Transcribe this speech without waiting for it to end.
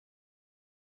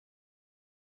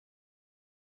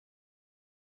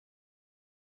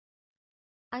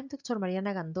I'm Dr.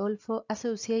 Mariana Gandolfo,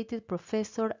 Associated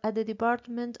Professor at the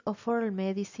Department of Oral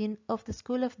Medicine of the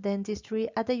School of Dentistry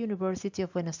at the University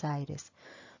of Buenos Aires.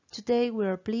 Today we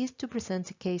are pleased to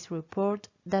present a case report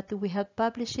that we have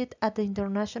published at the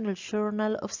International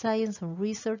Journal of Science and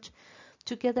Research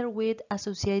together with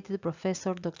Associated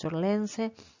Professor Dr. Lence,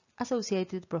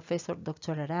 Associated Professor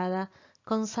Dr. Harada,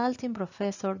 Consulting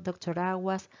Professor Dr.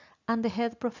 Aguas, and the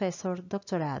Head Professor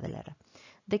Dr. Adler.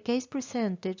 The case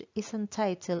presented is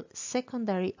entitled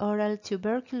Secondary Oral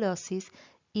Tuberculosis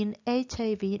in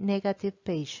HIV-negative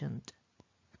Patient.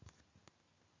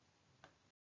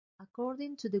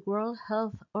 According to the World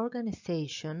Health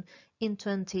Organization, in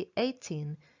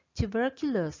 2018,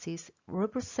 tuberculosis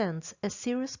represents a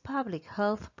serious public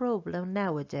health problem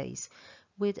nowadays,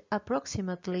 with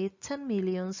approximately 10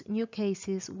 million new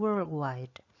cases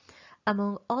worldwide.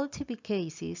 Among all TB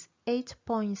cases,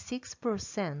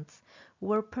 8.6%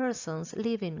 were persons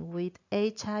living with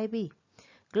HIV.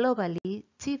 Globally,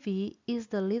 TB is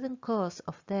the leading cause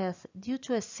of death due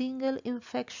to a single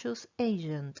infectious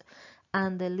agent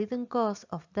and the leading cause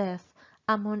of death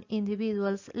among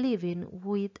individuals living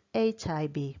with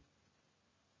HIV.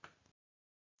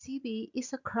 TB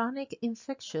is a chronic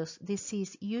infectious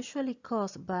disease usually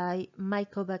caused by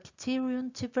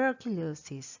Mycobacterium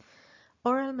tuberculosis.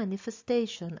 Oral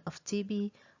manifestations of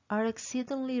TB are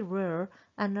exceedingly rare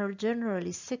and are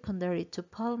generally secondary to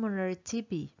pulmonary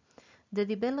TB. The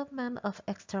development of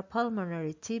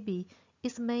extrapulmonary TB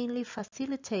is mainly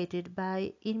facilitated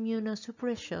by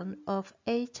immunosuppression of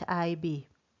HIV.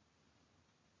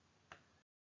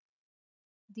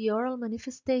 The oral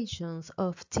manifestations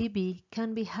of TB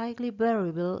can be highly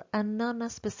variable and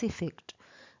non-specific.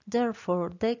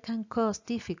 Therefore, they can cause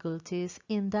difficulties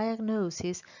in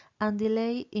diagnosis and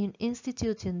delay in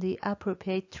instituting the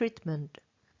appropriate treatment.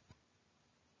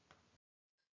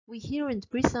 We herewith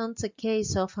present a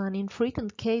case of an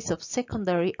infrequent case of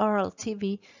secondary oral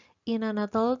TB in an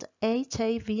adult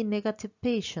HIV-negative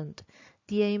patient.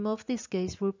 The aim of this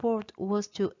case report was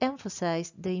to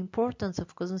emphasize the importance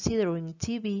of considering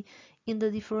TB in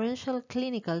the differential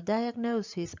clinical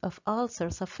diagnosis of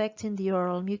ulcers affecting the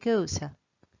oral mucosa.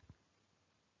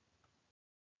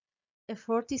 A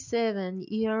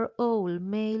 47-year-old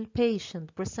male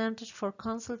patient presented for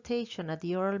consultation at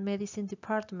the Oral Medicine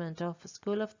Department of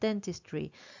School of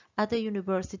Dentistry at the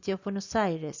University of Buenos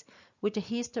Aires with a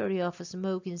history of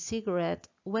smoking cigarette,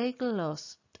 weight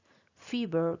loss,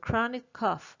 fever, chronic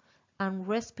cough, and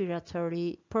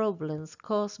respiratory problems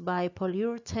caused by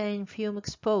polyurethane fume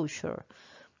exposure.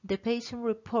 The patient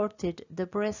reported the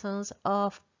presence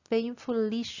of painful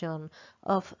lesion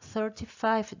of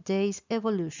 35 days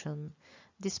evolution.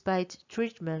 Despite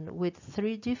treatment with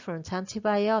 3 different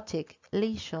antibiotic,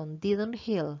 lesion didn't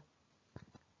heal.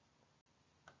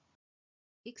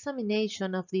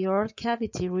 Examination of the oral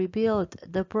cavity revealed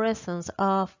the presence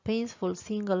of painful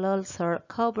single ulcer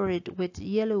covered with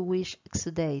yellowish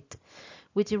exudate,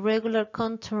 with irregular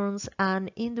contours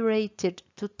and indurated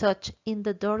to touch in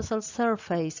the dorsal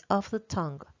surface of the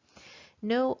tongue.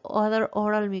 No other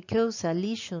oral mucosa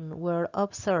lesions were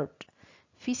observed.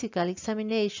 Physical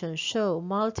examination showed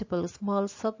multiple small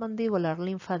submandibular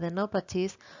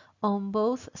lymphadenopathies on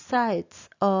both sides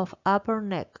of upper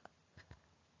neck.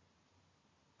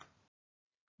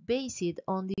 Based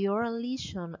on the oral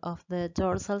lesion of the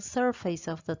dorsal surface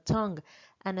of the tongue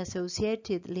and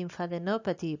associated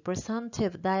lymphadenopathy,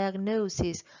 presumptive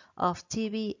diagnosis of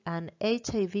TB and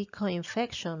HIV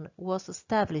co-infection was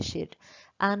established,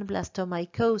 and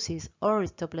blastomycosis or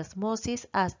histoplasmosis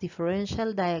as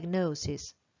differential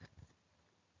diagnosis.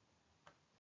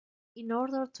 In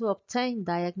order to obtain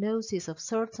diagnosis of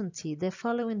certainty, the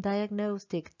following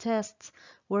diagnostic tests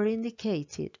were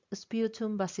indicated: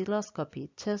 sputum bacilloscopy,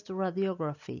 chest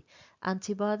radiography,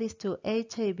 antibodies to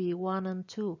HIV-1 and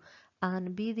 2,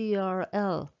 and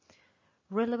BDRL.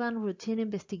 Relevant routine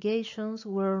investigations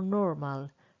were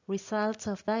normal. Results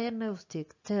of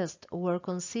diagnostic tests were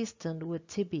consistent with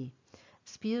TB.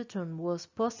 Sputum was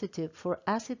positive for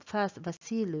acid-fast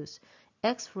bacillus.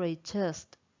 X-ray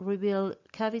test revealed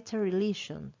cavitary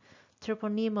lesion.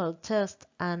 Troponemial test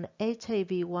and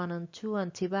HIV-1 and 2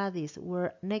 antibodies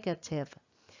were negative.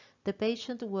 The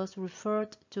patient was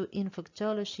referred to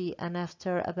infectology, and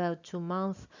after about 2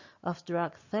 months of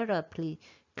drug therapy,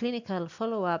 clinical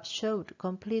follow-up showed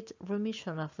complete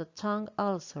remission of the tongue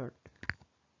ulcer.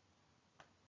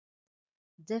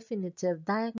 Definitive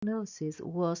diagnosis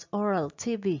was oral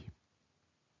TB.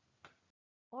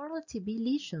 Oral TB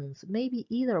lesions may be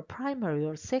either primary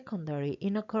or secondary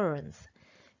in occurrence.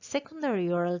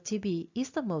 Secondary oral TB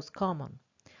is the most common.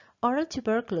 Oral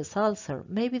tuberculous ulcer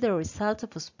may be the result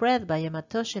of a spread by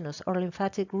hematogenous or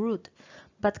lymphatic route,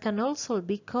 but can also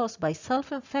be caused by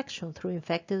self-infection through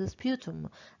infected sputum,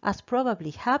 as probably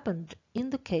happened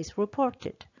in the case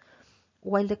reported.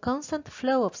 While the constant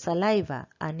flow of saliva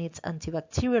and its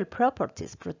antibacterial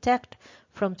properties protect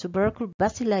from tubercle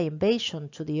bacilli invasion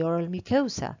to the oral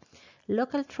mucosa,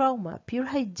 local trauma, poor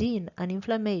hygiene, and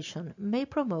inflammation may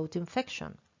promote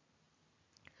infection.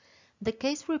 The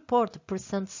case report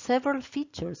presents several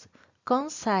features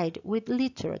coincide with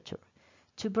literature.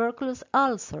 Tuberculous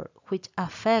ulcer, which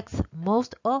affects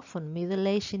most often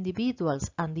middle-aged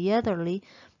individuals and the elderly,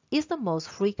 is the most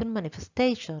frequent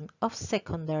manifestation of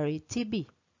secondary TB.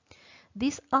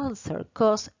 This ulcer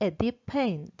causes a deep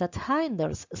pain that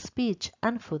hinders speech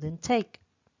and food intake.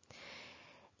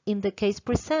 In the case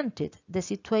presented, the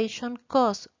situation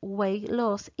caused weight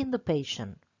loss in the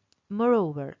patient.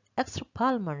 Moreover,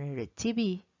 extrapulmonary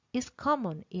TB is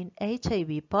common in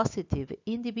HIV-positive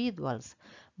individuals,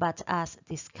 but as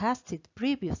discussed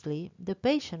previously, the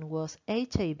patient was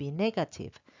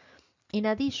HIV-negative. In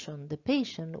addition, the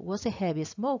patient was a heavy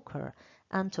smoker,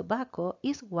 and tobacco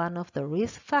is one of the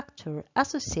risk factors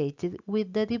associated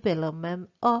with the development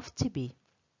of TB.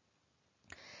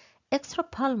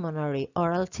 Extrapulmonary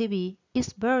oral TB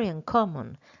is very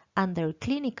uncommon, and their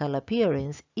clinical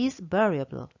appearance is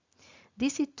variable.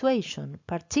 This situation,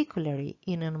 particularly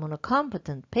in an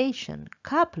immunocompetent patient,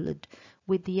 coupled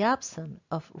with the absence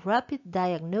of rapid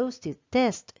diagnostic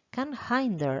tests, can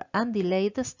hinder and delay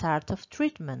the start of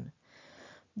treatment.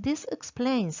 This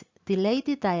explains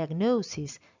delayed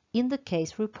diagnosis in the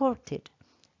case reported.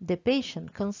 The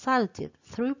patient consulted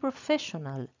 3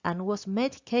 professionals and was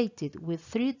medicated with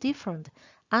 3 different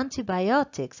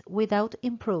antibiotics without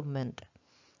improvement.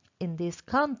 In this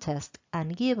context,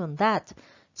 and given that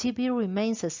TB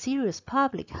remains a serious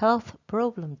public health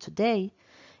problem today,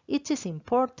 it is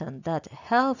important that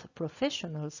health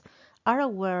professionals are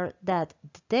aware that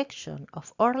detection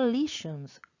of oral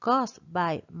lesions caused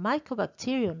by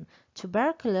Mycobacterium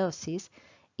tuberculosis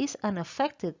is an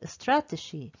effective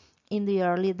strategy in the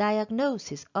early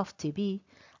diagnosis of TB,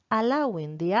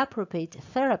 allowing the appropriate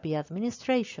therapy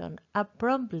administration and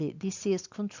promptly disease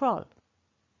control.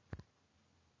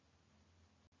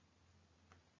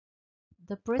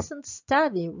 The present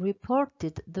study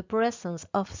reported the presence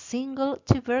of single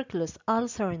tuberculous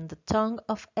ulcer in the tongue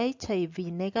of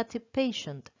HIV-negative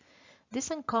patient. This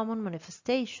uncommon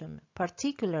manifestation,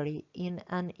 particularly in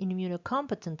an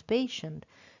immunocompetent patient,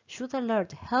 should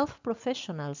alert health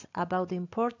professionals about the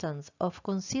importance of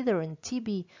considering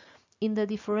TB in the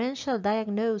differential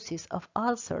diagnosis of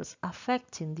ulcers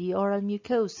affecting the oral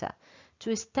mucosa to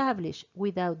establish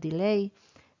without delay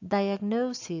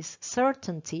diagnosis,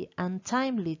 certainty, and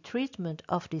timely treatment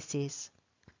of disease.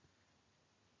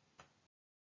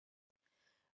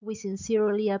 We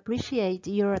sincerely appreciate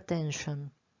your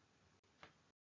attention.